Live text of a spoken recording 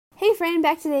friend,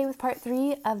 back today with part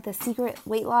 3 of the Secret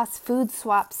Weight Loss Food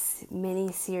Swaps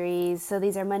mini-series. So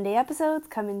these are Monday episodes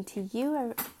coming to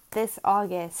you this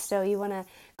August. So you want to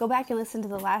go back and listen to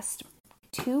the last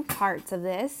 2 parts of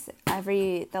this,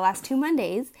 the last 2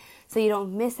 Mondays, so you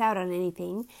don't miss out on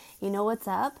anything. You know what's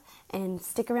up, and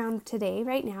stick around today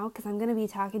right now because I'm going to be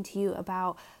talking to you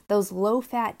about those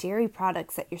low-fat dairy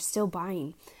products that you're still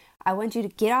buying. I want you to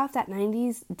get off that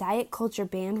 90s diet culture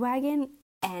bandwagon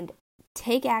and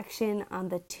take action on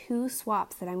the 2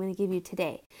 swaps that I'm going to give you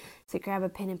today. So grab a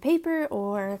pen and paper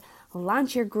or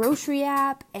launch your grocery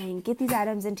app and get these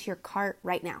items into your cart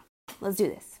right now. Let's do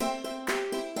this.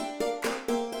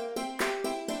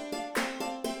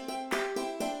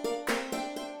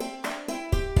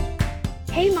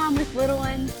 Hey mom with little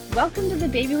ones, welcome to the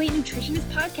Baby Weight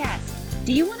Nutritionist podcast.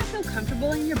 Do you want to feel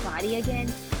comfortable in your body again?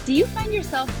 Do you find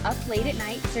yourself up late at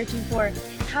night searching for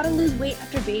how to lose weight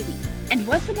after baby? And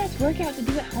what's the best workout to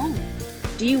do at home?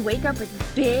 Do you wake up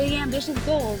with big ambitious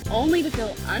goals only to feel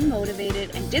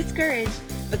unmotivated and discouraged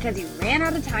because you ran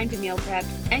out of time to meal prep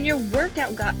and your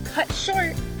workout got cut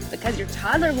short because your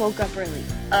toddler woke up early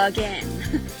again?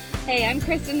 Hey, I'm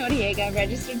Kristen Noriega,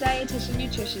 registered dietitian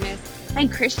nutritionist and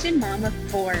Christian mom of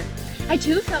 4. I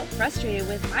too felt frustrated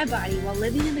with my body while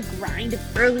living in the grind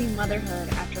of early motherhood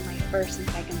after my first and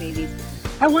second babies.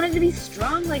 I wanted to be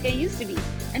strong like I used to be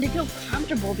and to feel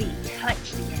comfortable being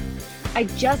touched again. I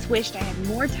just wished I had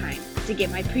more time to get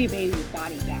my pre-baby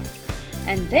body back.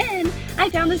 And then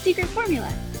I found the secret formula: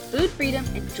 food freedom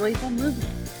and joyful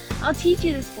movement. I'll teach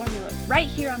you this formula right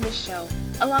here on this show,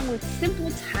 along with simple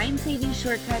time-saving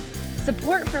shortcuts,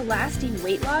 support for lasting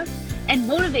weight loss, and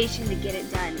motivation to get it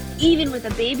done, even with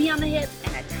a baby on the hip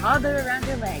and a toddler around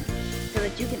your leg, so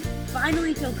that you can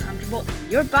finally feel comfortable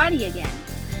in your body again.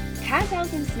 Pass out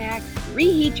some snacks,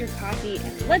 reheat your coffee,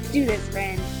 and let's do this,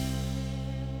 friend.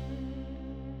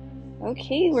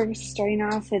 Okay, we're starting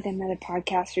off with another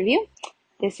podcast review.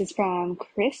 This is from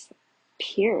Chris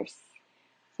Pierce.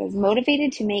 It says,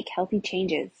 motivated to make healthy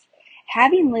changes.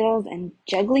 Having littles and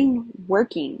juggling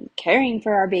working, caring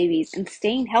for our babies, and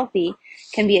staying healthy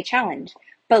can be a challenge.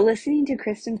 But listening to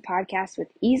Kristen's podcast with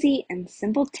easy and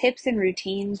simple tips and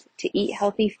routines to eat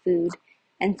healthy food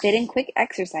and fit in quick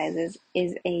exercises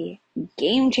is a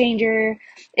game changer.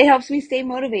 It helps me stay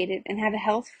motivated and have a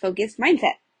health-focused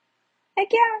mindset.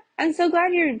 Heck yeah, I'm so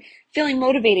glad you're feeling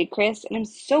motivated, Chris, and I'm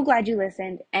so glad you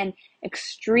listened and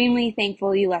extremely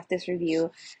thankful you left this review.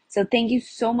 So thank you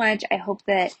so much. I hope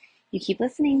that you keep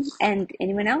listening, and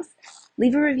anyone else,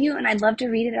 leave a review and I'd love to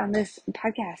read it on this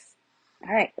podcast.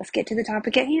 All right, let's get to the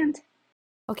topic at hand.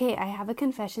 Okay, I have a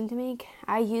confession to make.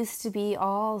 I used to be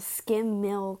all skim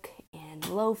milk and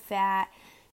low-fat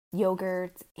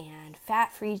yogurt and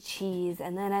fat-free cheese,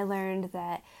 and then I learned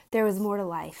that there was more to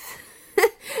life,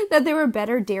 that there were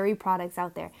better dairy products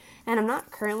out there. And I'm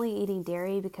not currently eating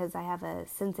dairy because I have a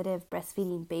sensitive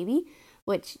breastfeeding baby,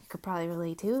 which you could probably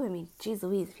relate to. I mean, geez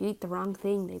Louise, if you eat the wrong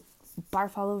thing, they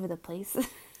barf all over the place.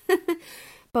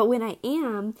 But when I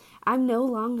am, I'm no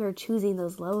longer choosing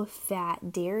those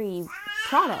low-fat dairy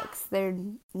products. They're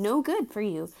no good for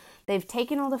you. They've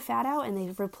taken all the fat out and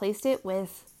they've replaced it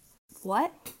with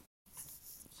what?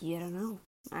 You don't know.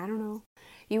 I don't know.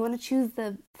 You want to choose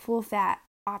the full-fat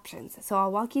options. So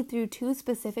I'll walk you through 2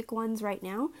 specific ones right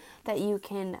now that you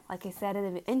can, like I said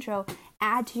in the intro,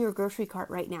 add to your grocery cart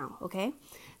right now, okay?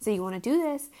 So you want to do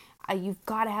this, you've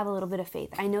got to have a little bit of faith.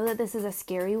 I know that this is a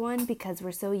scary one because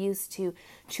we're so used to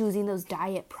choosing those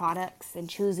diet products and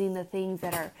choosing the things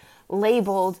that are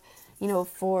labeled,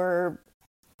 for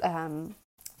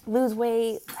lose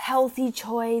weight, healthy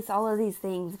choice, all of these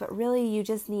things. But really, you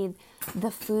just need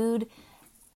the food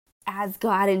as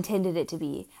God intended it to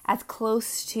be, as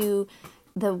close to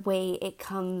the way it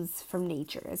comes from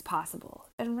nature as possible.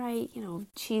 And right,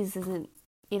 cheese isn't,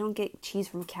 you don't get cheese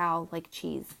from cow like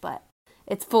cheese, but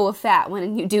it's full of fat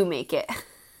when you do make it.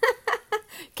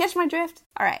 Catch my drift?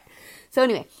 All right. So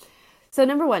anyway,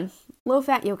 number 1,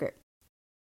 low-fat yogurt.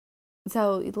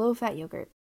 So low-fat yogurt.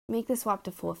 Make the swap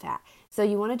to full fat. So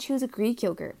you want to choose a Greek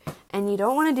yogurt, and you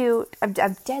don't want to do,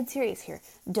 I'm dead serious here,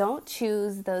 don't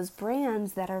choose those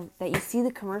brands that you see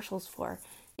the commercials for.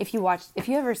 If you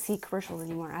ever see commercials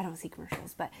anymore, I don't see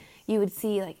commercials, but you would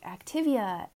see like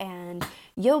Activia and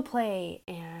Yoplait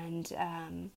and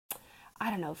I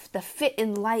don't know, the Fit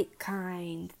and Light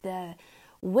kind, the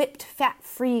whipped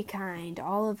fat-free kind,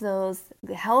 all of those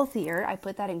healthier, I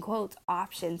put that in quotes,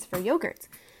 options for yogurts.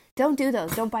 Don't do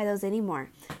those. Don't buy those anymore.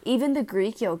 Even the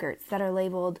Greek yogurts that are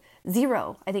labeled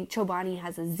 0. I think Chobani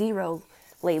has a 0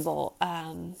 label.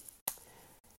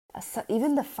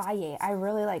 Even the Fage. I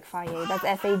really like Fage.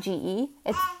 That's Fage.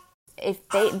 if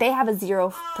they have a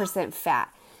 0%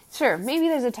 fat. Sure, maybe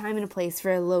there's a time and a place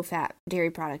for a low-fat dairy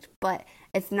product, but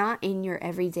it's not in your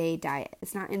everyday diet.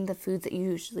 It's not in the foods that you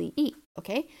usually eat,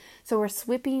 okay? So we're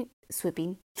switching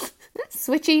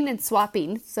and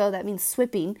swapping, so that means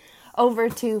swapping over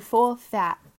to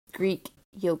full-fat Greek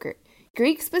yogurt.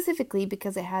 Greek specifically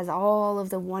because it has all of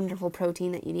the wonderful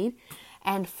protein that you need,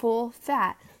 and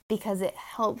full-fat because it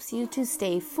helps you to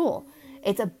stay full.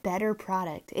 It's a better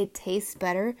product. It tastes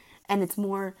better, and it's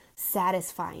more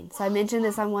satisfying. So I mentioned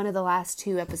this on one of the last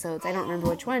 2 episodes. I don't remember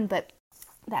which one, but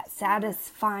that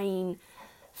satisfying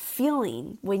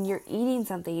feeling when you're eating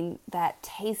something that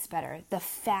tastes better, the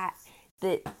fat,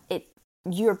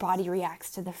 your body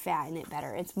reacts to the fat in it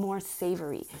better. It's more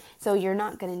savory. So you're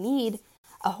not going to need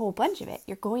a whole bunch of it.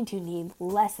 You're going to need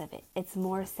less of it. It's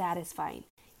more satisfying.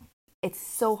 It's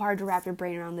so hard to wrap your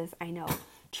brain around this, I know.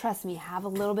 Trust me, have a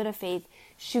little bit of faith.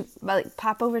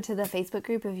 Pop over to the Facebook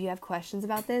group if you have questions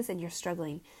about this and you're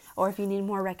struggling. Or if you need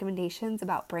more recommendations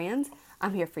about brands,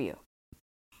 I'm here for you.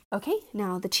 Okay,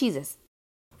 now the cheeses.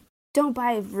 Don't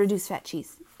buy reduced fat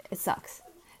cheese. It sucks.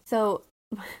 So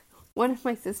one of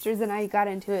my sisters and I got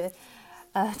into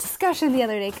a discussion the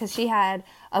other day because she had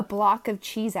a block of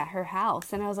cheese at her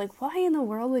house. And I was like, why in the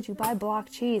world would you buy block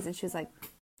cheese? And she was like,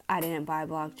 I didn't buy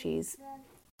block cheese.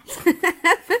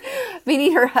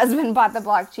 Meaning her husband bought the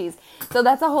block cheese. So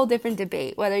that's a whole different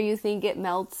debate, whether you think it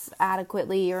melts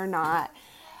adequately or not.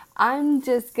 I'm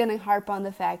just going to harp on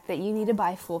the fact that you need to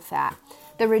buy full fat.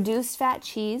 The reduced fat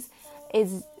cheese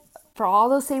is, for all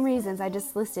those same reasons I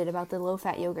just listed about the low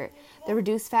fat yogurt, the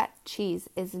reduced fat cheese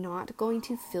is not going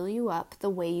to fill you up the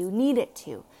way you need it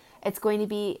to. It's going to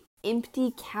be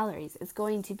empty calories. It's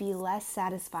going to be less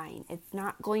satisfying. It's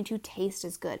not going to taste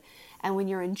as good. And when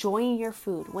you're enjoying your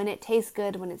food, when it tastes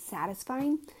good, when it's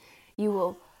satisfying, you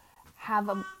will have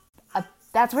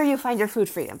that's where you find your food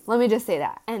freedom. Let me just say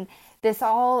that. And this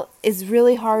all is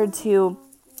really hard to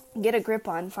get a grip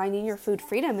on. Finding your food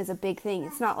freedom is a big thing.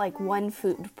 It's not like one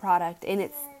food product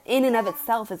in and of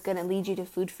itself is going to lead you to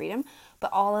food freedom, but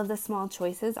all of the small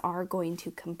choices are going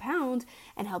to compound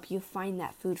and help you find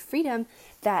that food freedom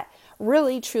that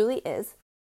really, truly is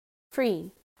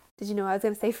freeing. Did you know I was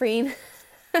going to say freeing?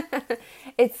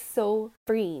 It's so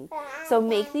freeing. So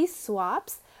make these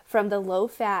swaps from the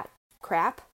low-fat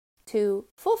crap to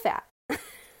full-fat.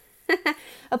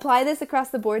 Apply this across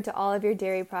the board to all of your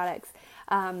dairy products.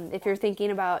 If you're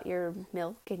thinking about your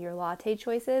milk and your latte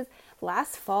choices,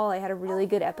 last fall I had a really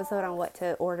good episode on what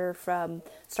to order from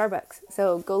Starbucks.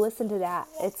 So go listen to that.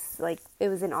 It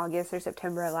was in August or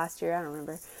September last year. I don't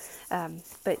remember.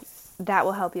 But that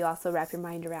will help you also wrap your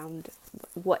mind around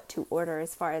what to order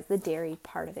as far as the dairy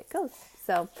part of it goes.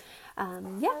 So,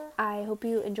 I hope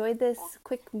you enjoyed this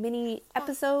quick mini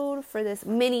episode for this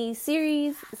mini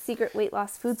series, Secret Weight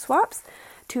Loss Food Swaps.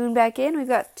 Tune back in. We've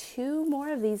got 2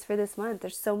 more of these for this month.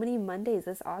 There's so many Mondays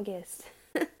this August.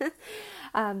 But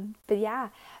yeah,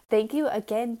 thank you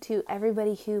again to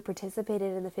everybody who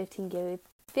participated in the 15K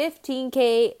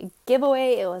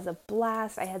giveaway. It was a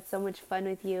blast. I had so much fun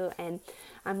with you, and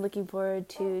I'm looking forward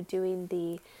to doing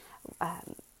the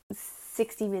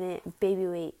 60-minute baby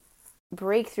weight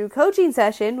breakthrough coaching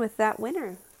session with that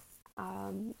winner.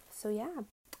 So yeah,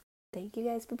 thank you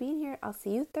guys for being here. I'll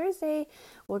see you Thursday.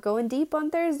 We're going deep on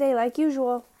Thursday like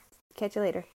usual. Catch you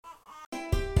later.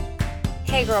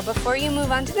 Hey girl, before you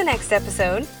move on to the next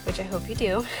episode, which I hope you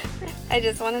do, I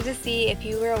just wanted to see if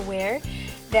you were aware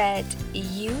that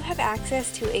you have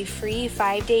access to a free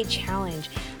 5-day challenge.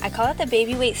 I call it the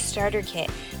Baby Weight Starter Kit.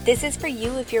 This is for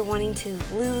you if you're wanting to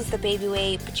lose the baby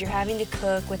weight, but you're having to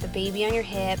cook with a baby on your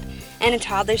hip and a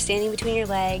toddler standing between your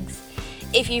legs.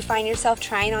 If you find yourself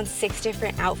trying on 6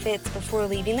 different outfits before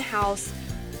leaving the house,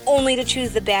 only to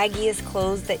choose the baggiest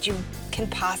clothes that you can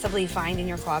possibly find in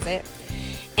your closet.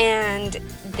 And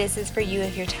this is for you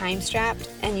if you're time-strapped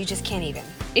and you just can't even.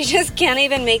 You just can't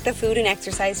even make the food and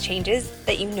exercise changes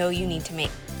that you know you need to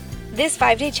make. This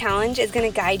 5-day challenge is going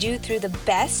to guide you through the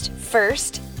best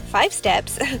first 5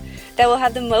 steps that will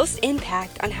have the most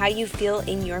impact on how you feel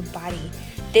in your body.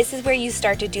 This is where you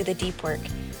start to do the deep work.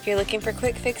 If you're looking for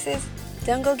quick fixes,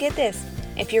 don't go get this.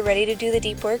 If you're ready to do the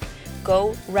deep work,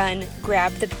 go run,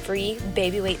 grab the free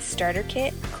Baby Weight Starter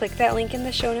Kit, click that link in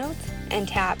the show notes, and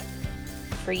tap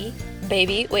Free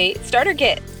Baby Weight Starter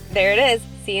Kit. There it is.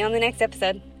 See you on the next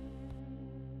episode.